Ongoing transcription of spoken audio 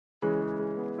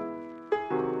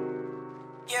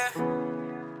Yeah.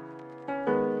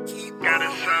 Got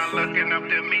a son looking up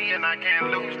to me and I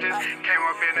can't lose this. Came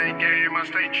up in that game, I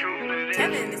stay true to this.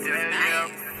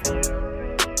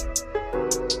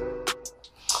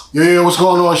 Yeah, what's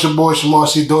going on? It's your boy Shamar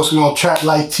C. Dos. We on TRAPP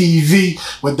LYFE TV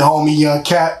with the homie Young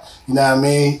Cap. You know what I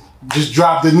mean? Just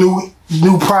dropped a new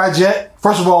project.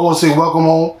 First of all, I want to say welcome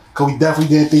home, because we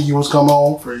definitely didn't think you was coming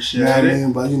home. Appreciate you know what it. I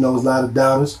mean? But you know, there's a lot of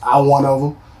doubters. I'm one of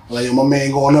them. Like, my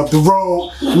man going up the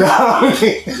road. You know what I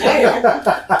mean?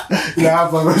 Yeah, I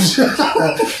fuck with you.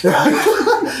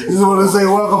 Just want to say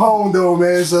welcome home, though,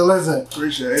 man. So listen.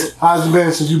 Appreciate it. How's it been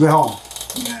since you been home?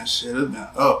 Man, shit, it's been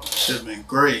up. Shit been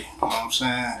great. You know what I'm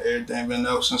saying? Everything been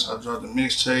up since I dropped the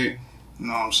mixtape. You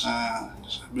know what I'm saying?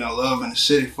 It's been love in the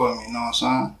city for me. You know what I'm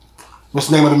saying? What's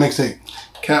the name of the mixtape?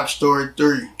 Cap Story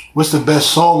 3. What's the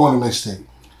best song on the mixtape?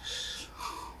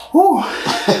 Whew.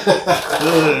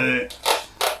 Good.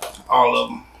 All of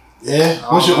them. Yeah?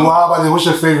 What's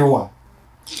your favorite one?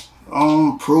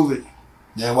 Prove It.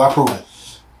 Yeah, why Prove It?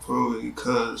 Prove It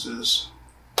because it's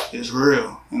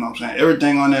real. You know what I'm saying?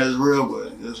 Everything on there is real,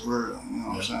 but it's real. You know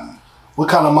what I'm saying? What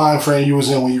kind of mind frame you was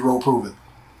in when you wrote Prove It?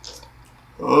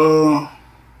 'Cause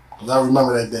I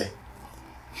remember that day.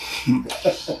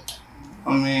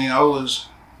 I mean, I was,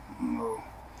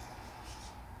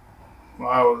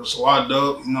 I was locked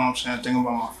up, you know what I'm saying, thinking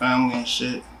about my family and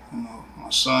shit, you know, my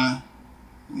son,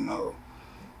 you know,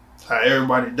 how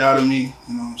everybody doubted me,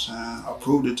 you know what I'm saying. I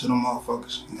proved it to them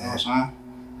motherfuckers, you know what I'm saying.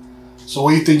 So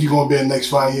where you think you're going to be in the next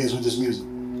 5 years with this music?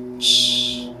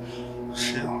 Shit,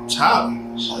 on top.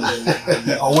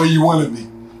 Or where you want to be?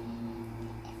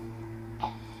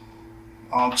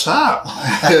 On top.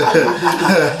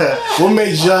 What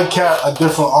makes Young Cap a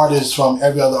different artist from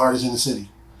every other artist in the city?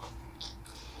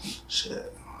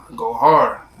 Shit, I go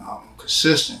hard. I'm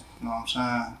consistent, you know what I'm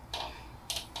saying.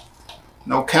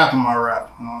 No cap in my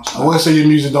rap, you know what I'm saying. I wouldn't say your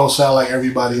music don't sound like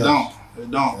everybody else. It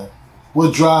don't. Yeah.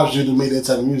 What drives you to make that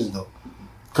type of music though?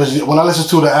 Because when I listen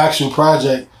to the actual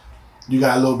project, you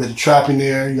got a little bit of trap in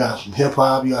there, you got some hip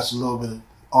hop, you got some little bit of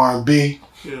R&B.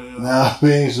 Yeah. You know what I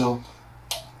mean? So,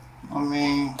 I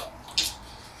mean,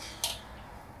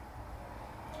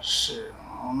 shit,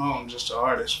 I don't know, I'm just an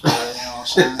artist, bro, you know what I'm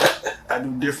saying? I do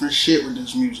different shit with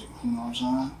this music, you know what I'm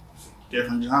saying?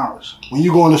 Different genres. when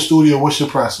you go in the studio, what's your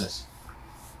process?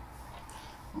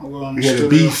 I go in You the get a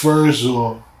studio. beat first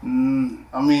or? I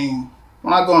mean,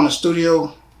 when I go in the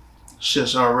studio,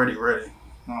 shit's already ready, you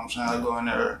know what I'm saying? I go in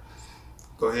there,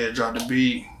 go ahead, drop the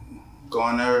beat, go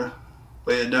in there,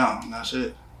 lay it down, and that's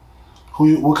it.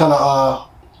 What kind of,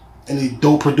 any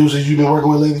dope producers you been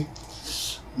working with lately?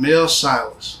 Mel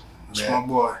Silas, that's Yeah. my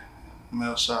boy,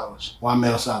 Mel Silas. Why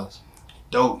Mel Silas?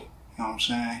 Dope, you know what I'm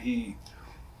saying?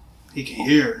 He can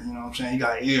hear, you know what I'm saying? He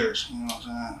got ears, you know what I'm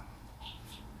saying?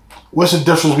 What's the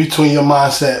difference between your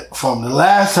mindset from the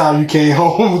last time you came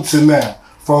home to now?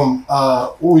 From,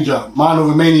 what we dropped? Mind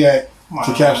Over Maniac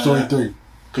to Cap Story 3.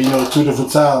 Because, you know, it's two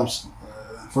different times.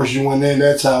 First you went in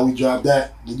that time, we dropped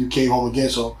that, then you came home again.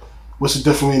 So, what's the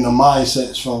difference in the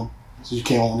mindsets from since you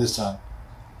came home this time?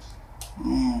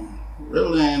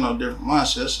 Really ain't no different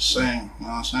mindset, it's the same, you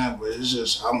know what I'm saying? But it's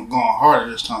just, I'm going harder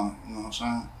this time, you know what I'm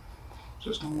saying?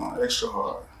 Just going extra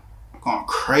hard. Going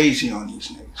crazy on these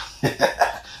niggas.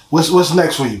 What's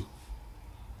next for you?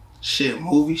 Shit,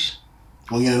 movies.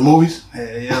 Want to get in the movies? Hell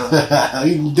yeah.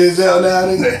 You Denzel now,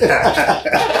 nigga?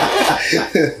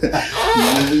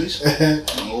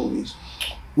 Movies.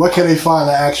 Where can they find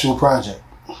the actual project?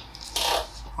 On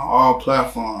all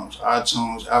platforms,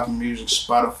 iTunes, Apple Music,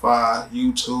 Spotify,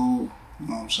 YouTube, you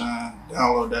know what I'm saying?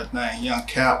 Download that thing, Young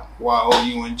Cap,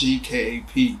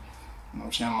 YOUNGKAP. You know what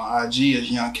I'm saying? My IG is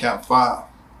Young Cap 5,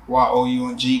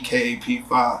 YOUNGKAP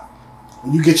 5.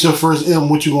 When you get your first M,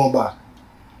 what you gonna buy?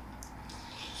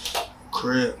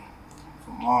 Crib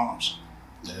for moms.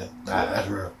 Yeah, that's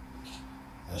real.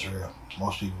 That's real.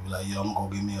 Most people be like, yo, I'm gonna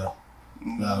go get me a.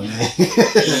 You know what I mean?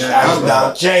 Yeah, I'm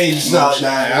not change something.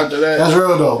 After that, That's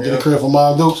real though. Get a crib for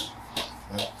Mom Dukes.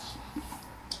 Yeah.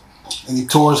 Any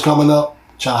tours coming up?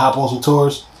 Trying to hop on some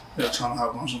tours? Yeah, trying to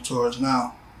hop on some tours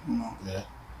now. You know. Yeah,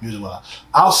 music wise.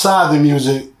 Outside the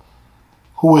music,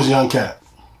 who is Young Cap?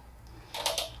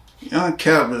 Young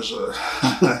Cap is a.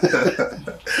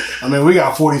 I mean, we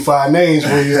got 45 names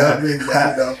for you. I mean,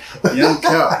 but, you know.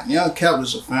 Young Cap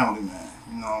is a family man.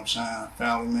 You know what I'm saying?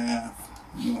 Family man.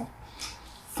 You know,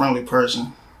 friendly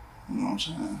person. You know what I'm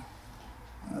saying?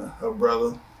 Her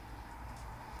brother.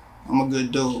 I'm a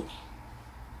good dude.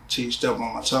 Till you step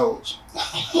on my toes.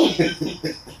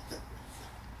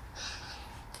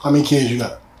 How many kids you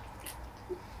got?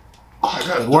 I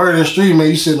got Word in the street, man,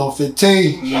 you sitting on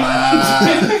 15.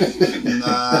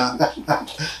 Nah.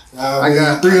 All I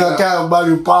got 300 count about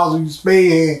your pause with your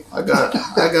spade hand. I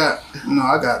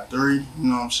got 3. You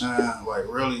know what I'm saying? Like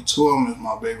really, 2 of them is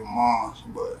my baby moms,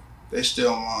 but they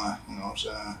still mine. You know what I'm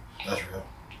saying? That's real.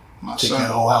 My take son, care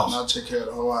of the whole house. I take care of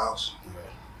the whole house.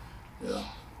 Yeah.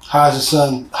 How's your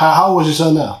son? How old is your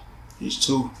son now? He's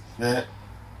 2. Yeah.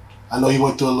 I know he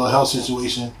went through a little health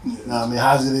situation. Yeah. You know what I mean?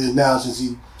 How's it is now since he,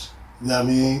 you know what I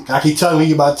mean? I keep telling him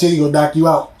he about 10, he gonna knock you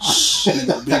out.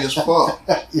 Nigga big as fuck.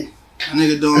 That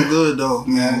nigga doing good though,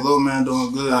 man. Little man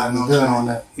doing good. Nah, you know good what I'm on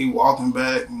saying? that. He walking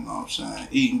back, you know what I'm saying?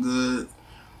 Eating good.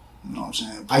 You know what I'm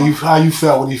saying? How you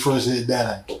felt when he first hit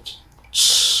that? It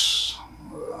was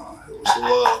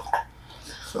love.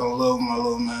 Fell in love with my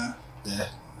little man. Yeah.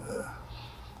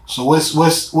 So what's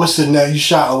the next? You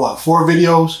shot what? 4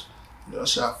 videos? Yeah, I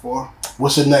shot 4.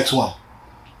 What's the next one?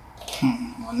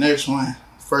 My next one,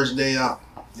 first day out.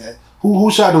 Yeah.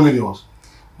 Who shot the videos?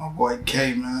 My boy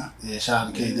K, man. Yeah, shout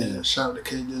out to K Digital. Shout out to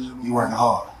K Digital. You working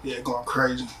hard. Yeah, going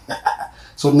crazy.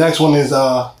 So the next one is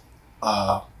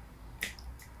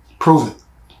Prove It.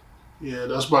 Yeah,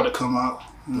 that's about to come out.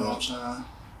 You know what I'm saying?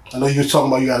 I know you was talking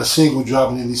about you got a single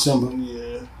dropping in December.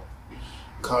 Yeah.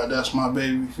 Called That's My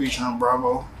Baby featuring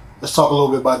Bravo. Let's talk a little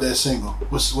bit about that single.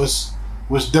 What's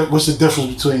the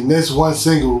difference between this one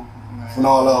single and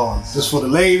all the others? It's for the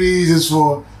ladies, it's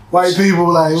for white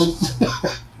people, like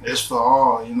it's for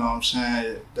all, you know what I'm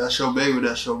saying? That's your baby,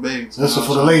 that's your baby. That's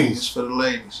for the ladies. It's for the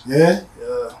ladies. Yeah?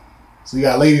 Yeah. So you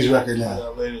got a ladies record now. I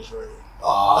got ladies record.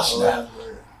 Oh, snap.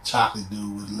 Chocolate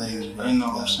dude with ladies record. You know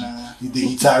what I'm saying? You think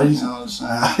he Tyrese? You know what I'm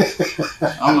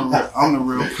saying? I'm the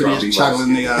real prettiest chocolate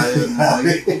nigga out here, man.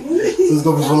 Let's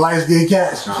go for light skinned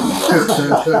cats.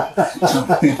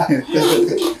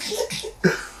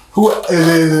 Who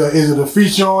is it a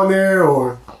feature on there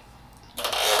or?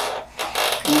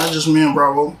 Not just me and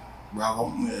Bravo.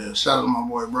 Bravo. Yeah, shout out to my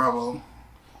boy Bravo.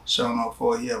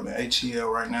 704, he up in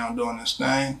ATL right now doing this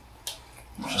thing.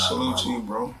 Salute to you,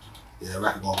 bro. Yeah, the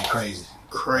record gonna be crazy.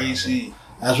 Crazy.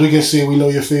 As we can see, we know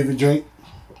your favorite drink.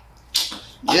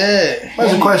 Yeah.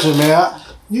 That's a question, man.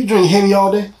 You drink Henny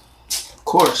all day? Of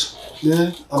course.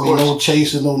 Yeah? I mean, no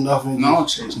chasing, no nothing. No, I don't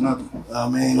chase nothing. I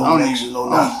mean, no mixing, no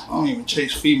nothing. I don't even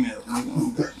chase females, nigga.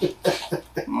 You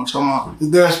know what I'm talking about?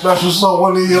 Is there a special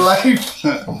someone in your life?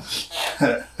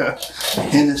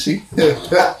 Hennessy.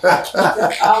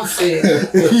 I'm sick.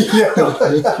 Yeah,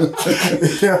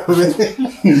 man.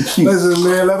 Listen,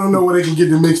 man, let them know where they can get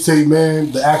the mixtape,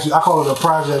 man. I call it a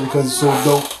project because it's so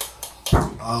dope.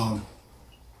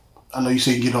 I know you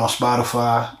say you get it on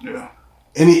Spotify. Yeah.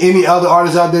 Any other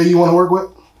artists out there you want to work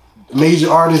with? Major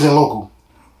artists and local?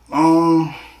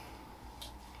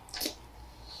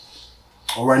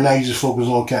 Or right now you just focus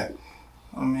on Cat?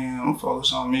 I mean, I'm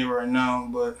focused on me right now,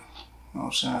 but, you know what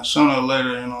I'm saying, sooner or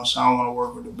later, you know what I'm saying, I want to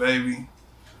work with the baby.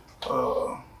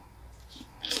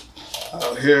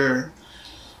 Out here,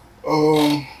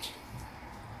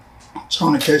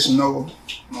 Tony Casanova, you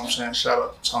know what I'm saying, shout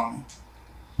out to Tony.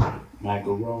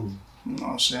 Macaroni. You know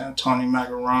what I'm saying? Tony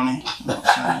Macaroni. You know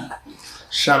what I'm saying?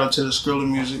 Shout out to the Skrilla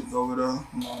music over there.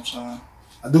 You know what I'm saying?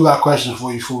 I do got a question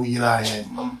for you before we get out of here.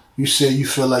 Mm-hmm. You said you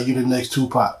feel like you the next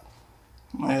Tupac.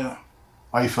 Yeah.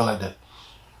 Why you feel like that?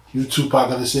 You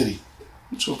Tupac of the city.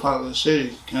 Tupac of the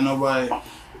city. Can't nobody...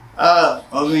 I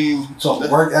mean... We talking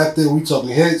work ethic, we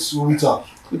talking hits, what we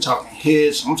talking? We talking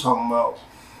hits. I'm talking about...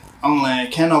 I'm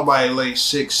laying... Can't nobody lay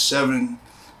 6, 7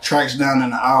 tracks down in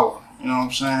an hour. You know what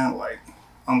I'm saying? Like,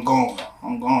 I'm going.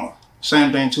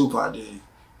 Same thing Tupac did. You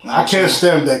know I can't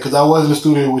stand that because I was in the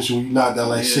studio with you. You knocked out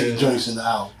like 6 joints in the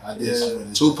hour. I did.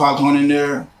 Yeah. Tupac went in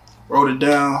there, wrote it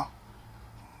down,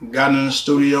 got in the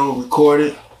studio,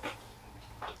 recorded,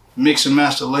 mix and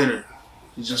master later.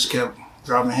 He just kept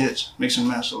dropping hits, mix and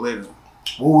master later.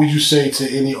 What would you say to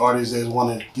any artists that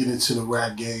want to get into the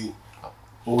rap game?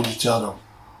 What would you tell them?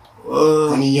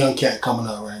 Any young cat coming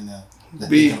up right now that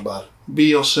thinking about it? Be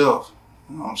yourself.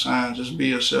 You know what I'm saying? Just be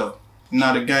yourself. You're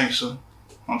not a gangster.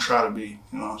 Don't try to be.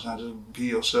 You know what I'm saying? Just be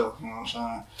yourself. You know what I'm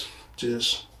saying?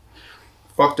 Just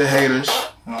fuck the haters.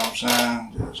 You know what I'm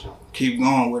saying? Just keep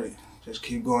going with it. Just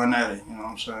keep going at it. You know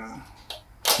what I'm saying?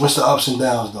 What's the ups and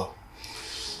downs though?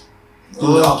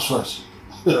 Do the ups first.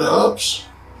 The ups.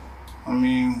 I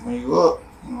mean, when you up,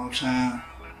 you know what I'm saying?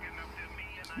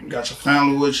 You got your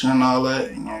family with you and all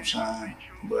that. You know what I'm saying?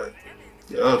 But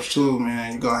the ups too,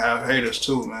 man. You're gonna have haters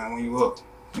too, man. When you up,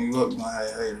 you're gonna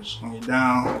have haters. When you're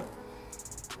down,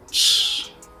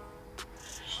 shit,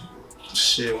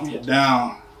 when you're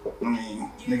down, I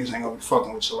mean, niggas ain't gonna be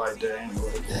fucking with you like that anyway.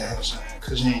 You know what I'm saying?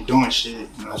 Cause you ain't doing shit,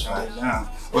 you know what I'm saying? Down.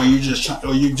 Or you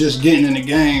just getting in the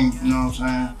game, you know what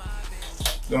I'm saying?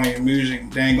 Doing your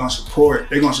music, they ain't gonna support.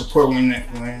 They gonna support when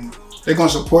they gonna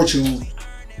support you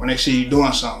when they see you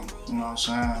doing something. You know what I'm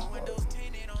saying?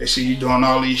 They see you doing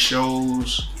all these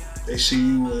shows. They see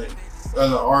you with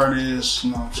other artists.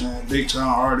 You know what I'm saying? Big time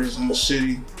artists in the city.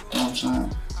 You know what I'm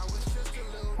saying?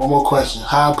 One more question: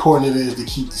 how important it is to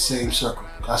keep the same circle?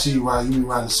 I see you around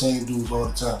the same dudes all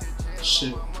the time.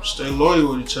 Shit, stay loyal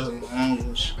with each other,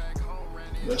 man.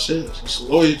 That's it. It's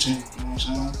loyalty. You know what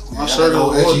I'm saying? My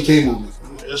circle is SGK movement.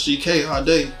 SGK all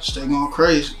day. Stay going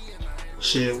crazy.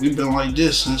 Shit, we've been like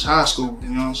this since high school. You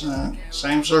know what I'm saying?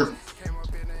 Same circle.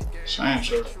 Same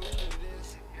circle.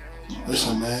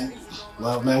 Listen, man.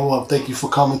 Well, man, we want to thank you for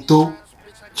coming through.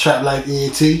 Trapp Lyfe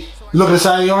Ent. You looking to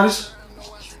sign any artists?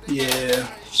 Yeah,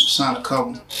 signed a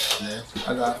couple. Yeah.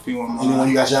 I got a few on my Anyone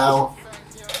you got your eye on?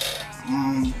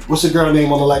 What's the girl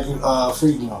name on the like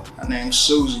Freedom? Her name's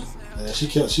Susie. Yeah,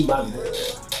 she body that.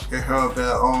 Hit her up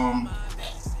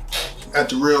at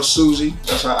the real Susie.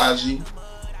 That's her IG.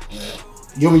 Yeah.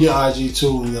 Give me your IG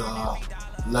too, and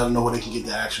let them know where they can get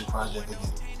the actual project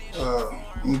again.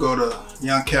 You can go to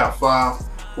YoungCap5,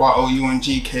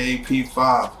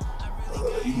 YOUNGKAP5.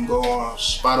 You can go on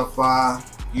Spotify,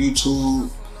 YouTube,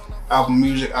 Apple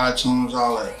Music, iTunes,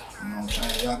 all that. You know what I'm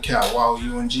saying? YoungCap,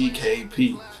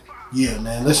 YOUNGKAP. Yeah,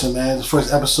 man. Listen, man. This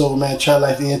first episode, man. Trapp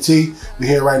Lyfe Ent. We're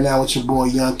here right now with your boy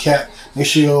Young Cap. Make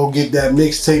sure you go get that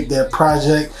mixtape, that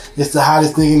project. It's the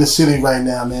hottest thing in the city right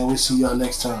now, man. We'll see y'all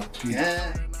next time.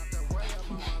 Yeah.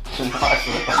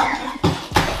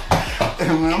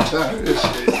 Man, I'm tired of this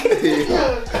shit.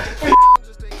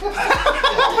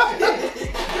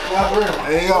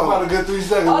 Hey, yo. About a good 3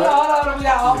 seconds, Hold man. on. We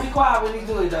gotta all be quiet when he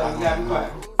do it, though. We gotta be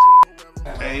quiet.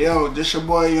 Hey, yo, this your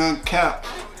boy Young Cap.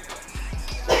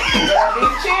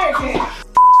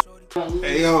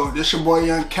 Hey, yo, this your boy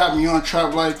Young Cap. You on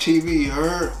Trapp Lyfe TV, you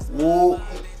heard? Whoa.